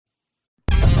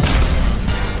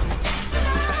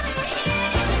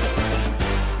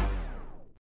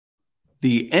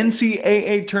The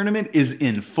NCAA tournament is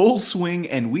in full swing,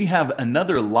 and we have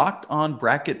another locked on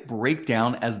bracket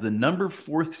breakdown as the number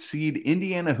 4th seed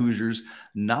Indiana Hoosiers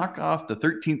knock off the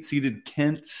 13th seeded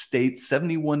Kent State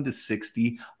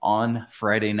 71-60 on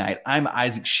Friday night. I'm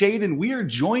Isaac Shade, and we are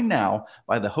joined now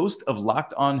by the host of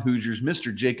Locked On Hoosiers,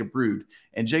 Mr. Jacob Rude.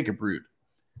 And Jacob Rude,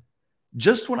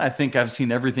 just when I think I've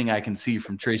seen everything I can see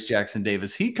from Trace Jackson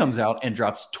Davis, he comes out and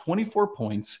drops 24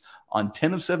 points on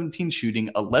 10 of 17 shooting,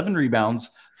 11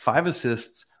 rebounds, 5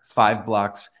 assists, 5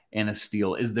 blocks, and a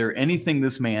steal. Is there anything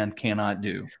this man cannot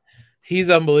do? He's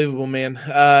unbelievable, man.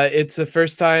 It's the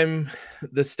first time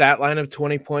the stat line of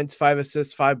 20 points, 5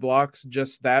 assists, 5 blocks,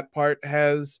 just that part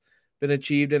has been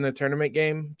achieved in a tournament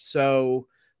game. So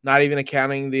not even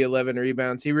accounting the 11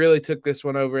 rebounds. He really took this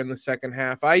one over in the second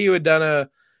half. IU had done a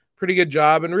pretty good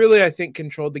job and really, I think,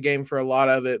 controlled the game for a lot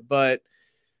of it, but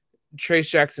Trace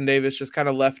Jackson Davis just kind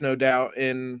of left no doubt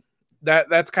in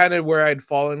that's kind of where I'd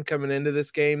fallen coming into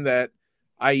this game, that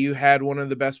IU had one of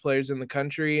the best players in the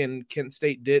country and Kent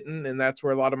State didn't. And that's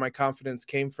where a lot of my confidence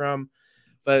came from.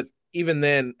 But even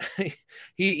then,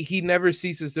 he never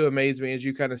ceases to amaze me. As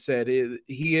you kind of said,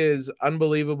 he is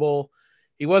unbelievable.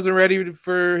 He wasn't ready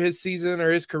for his season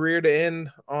or his career to end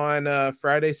on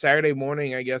Saturday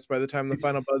morning, I guess, by the time the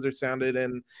final buzzer sounded.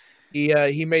 And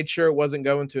he made sure it wasn't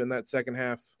going to in that second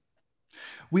half.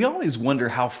 We always wonder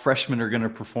how freshmen are going to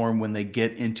perform when they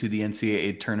get into the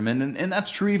NCAA tournament, and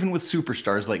that's true even with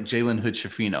superstars like Jalen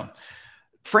Hood-Schifino.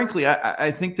 Frankly,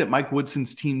 I think that Mike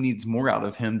Woodson's team needs more out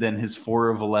of him than his 4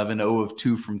 of 11, 0 of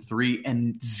 2 from 3,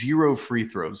 and 0 free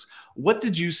throws. What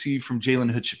did you see from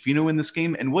Jalen Hood-Schifino in this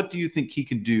game, and what do you think he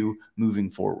can do moving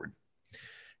forward?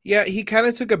 Yeah, he kind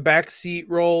of took a backseat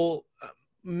role.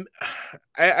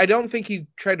 I don't think he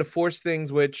tried to force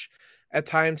things, which at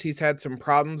times he's had some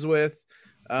problems with.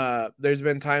 There's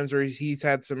been times where he's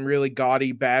had some really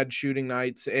gaudy, bad shooting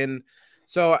nights. And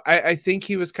so I think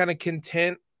he was kind of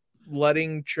content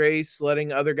letting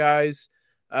other guys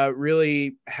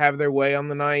really have their way on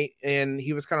the night. And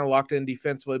he was kind of locked in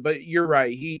defensively. But you're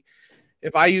right.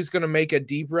 If IU's going to make a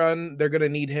deep run, they're going to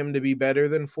need him to be better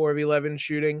than 4 of 11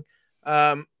 shooting.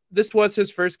 This was his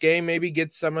first game. Maybe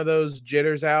get some of those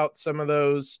jitters out, some of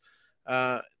those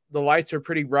the lights are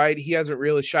pretty bright. He hasn't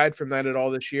really shied from that at all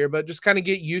this year, but just kind of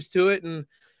get used to it. And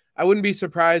I wouldn't be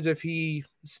surprised if he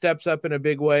steps up in a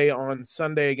big way on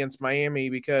Sunday against Miami,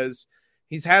 because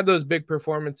he's had those big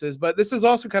performances, but this has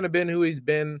also kind of been who he's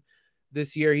been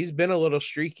this year. He's been a little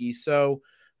streaky. So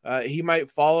he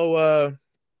might follow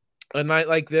a night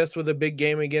like this with a big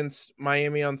game against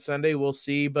Miami on Sunday. We'll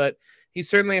see, but he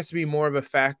certainly has to be more of a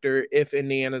factor if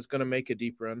Indiana's going to make a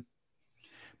deep run.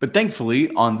 But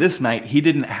thankfully, on this night, he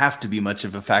didn't have to be much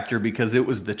of a factor because it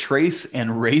was the Trace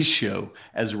and Race show.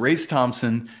 As Race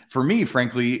Thompson, for me,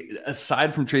 frankly,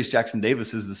 aside from Trace Jackson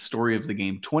Davis, is the story of the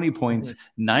game. 20 points,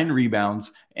 9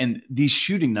 rebounds, and these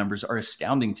shooting numbers are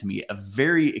astounding to me. A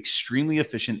very extremely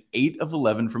efficient 8 of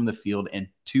 11 from the field and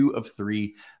 2 of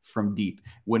 3 from deep.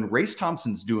 When Race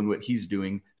Thompson's doing what he's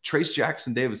doing, Trace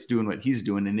Jackson Davis doing what he's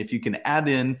doing, and if you can add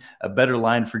in a better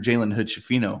line for Jalen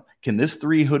Hood-Schifino, can this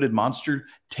 3-hooded monster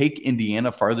take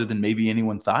Indiana farther than maybe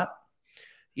anyone thought?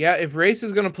 Yeah, if Race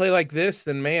is going to play like this,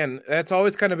 then man, that's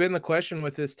always kind of been the question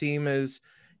with this team, is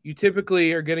you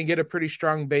typically are going to get a pretty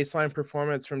strong baseline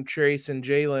performance from Trace and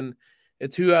Jalen.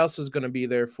 It's who else is going to be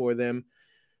there for them.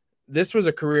 This was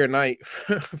a career night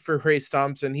for Race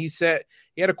Thompson. He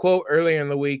had a quote earlier in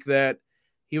the week that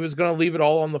he was going to leave it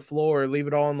all on the floor, leave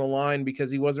it all on the line,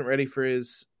 because he wasn't ready for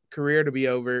his career to be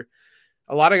over.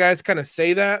 A lot of guys kind of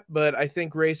say that, but I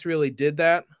think Race really did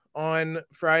that on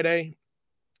Friday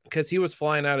because he was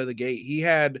flying out of the gate. He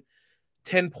had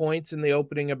 10 points in the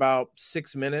opening about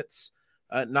 6 minutes,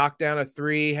 knocked down a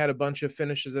 3, had a bunch of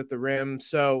finishes at the rim.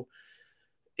 So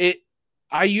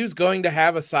IU's going to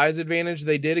have a size advantage.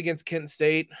 They did against Kent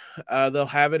State. They'll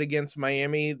have it against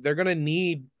Miami. They're going to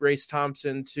need Race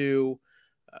Thompson to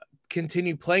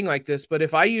continue playing like this. But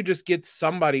if IU just gets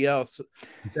somebody else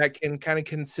that can kind of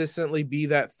consistently be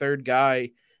that third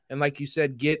guy, and like you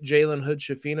said, get Jalen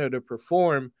Hood-Schifino to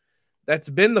perform, that's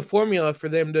been the formula for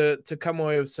them to come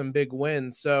away with some big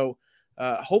wins. So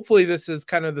hopefully this is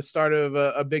kind of the start of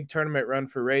a big tournament run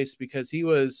for Race, because he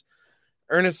was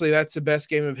earnestly, that's the best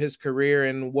game of his career,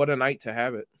 and what a night to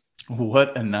have it.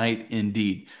 What a night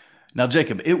indeed. Now,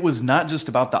 Jacob, it was not just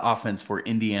about the offense for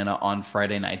Indiana on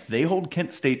Friday night. They hold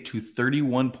Kent State to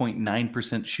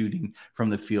 31.9% shooting from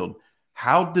the field.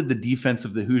 How did the defense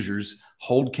of the Hoosiers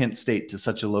hold Kent State to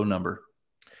such a low number?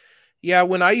 Yeah,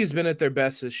 when IU's been at their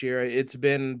best this year, it's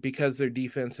been because their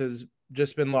defense has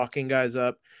just been locking guys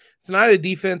up. It's not a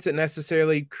defense that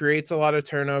necessarily creates a lot of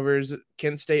turnovers.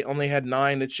 Kent State only had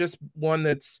 9. It's just one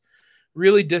that's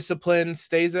really disciplined,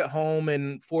 stays at home,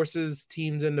 and forces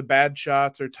teams into bad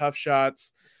shots or tough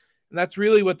shots. And that's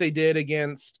really what they did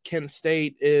against Kent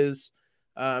State. Is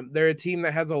they're a team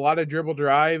that has a lot of dribble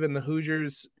drive, and the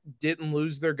Hoosiers didn't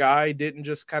lose their guy, didn't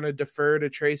just kind of defer to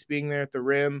Trace being there at the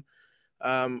rim,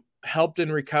 helped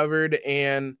and recovered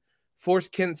and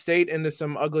forced Kent State into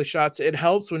some ugly shots. It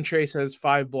helps when Trace has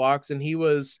 5 blocks, and he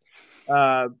was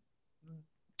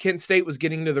Kent State was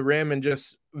getting to the rim and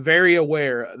just very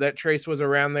aware that Trace was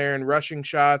around there and rushing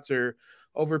shots or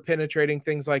over penetrating,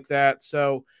 things like that.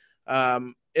 So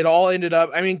it all ended up,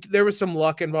 I mean, there was some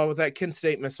luck involved with that. Kent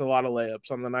State missed a lot of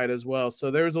layups on the night as well.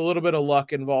 So there was a little bit of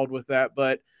luck involved with that.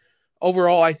 But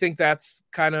overall, I think that's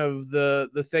kind of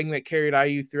the thing that carried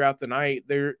IU throughout the night.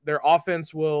 Their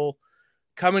offense will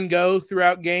come and go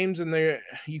throughout games, and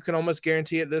you can almost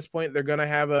guarantee at this point they're going to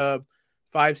have a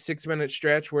 5-6 minute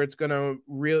stretch where it's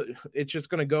just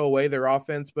going to go away, their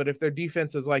offense. But if their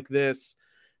defense is like this,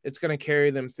 it's going to carry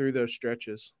them through those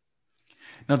stretches.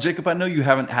 Now, Jacob, I know you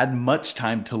haven't had much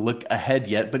time to look ahead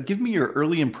yet, but give me your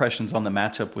early impressions on the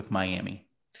matchup with Miami.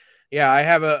 Yeah, I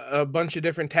have a bunch of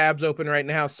different tabs open right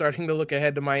now, starting to look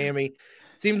ahead to Miami.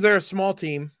 Seems they're a small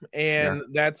team, and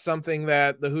that's something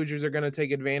that the Hoosiers are going to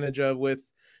take advantage of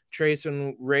with Trace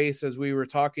and Race, as we were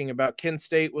talking about. Kent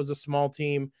State was a small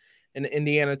team, and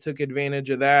Indiana took advantage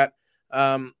of that.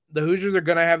 The Hoosiers are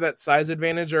going to have that size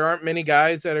advantage. There aren't many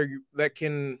guys that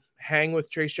can hang with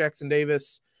Trace Jackson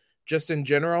Davis just in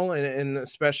general, and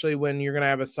especially when you're going to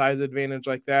have a size advantage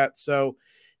like that. So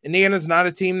Indiana's not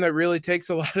a team that really takes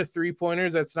a lot of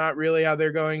 3-pointers. That's not really how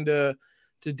they're going to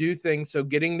do things. So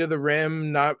getting to the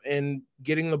rim, and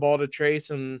getting the ball to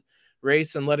Trace and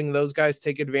Race and letting those guys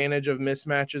take advantage of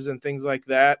mismatches and things like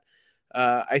that,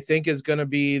 I think is going to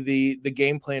be the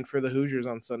game plan for the Hoosiers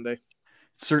on Sunday.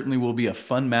 Certainly will be a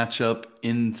fun matchup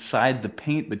inside the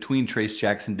paint between Trace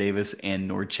Jackson Davis and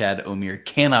Norchad Omier.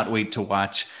 Cannot wait to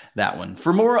watch that one.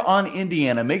 For more on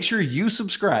Indiana, make sure you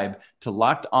subscribe to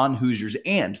Locked On Hoosiers.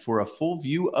 And for a full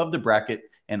view of the bracket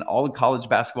and all the college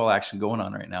basketball action going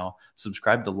on right now,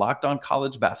 subscribe to Locked On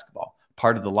College Basketball,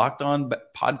 part of the Locked On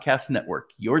Podcast Network,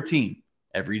 your team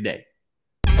every day.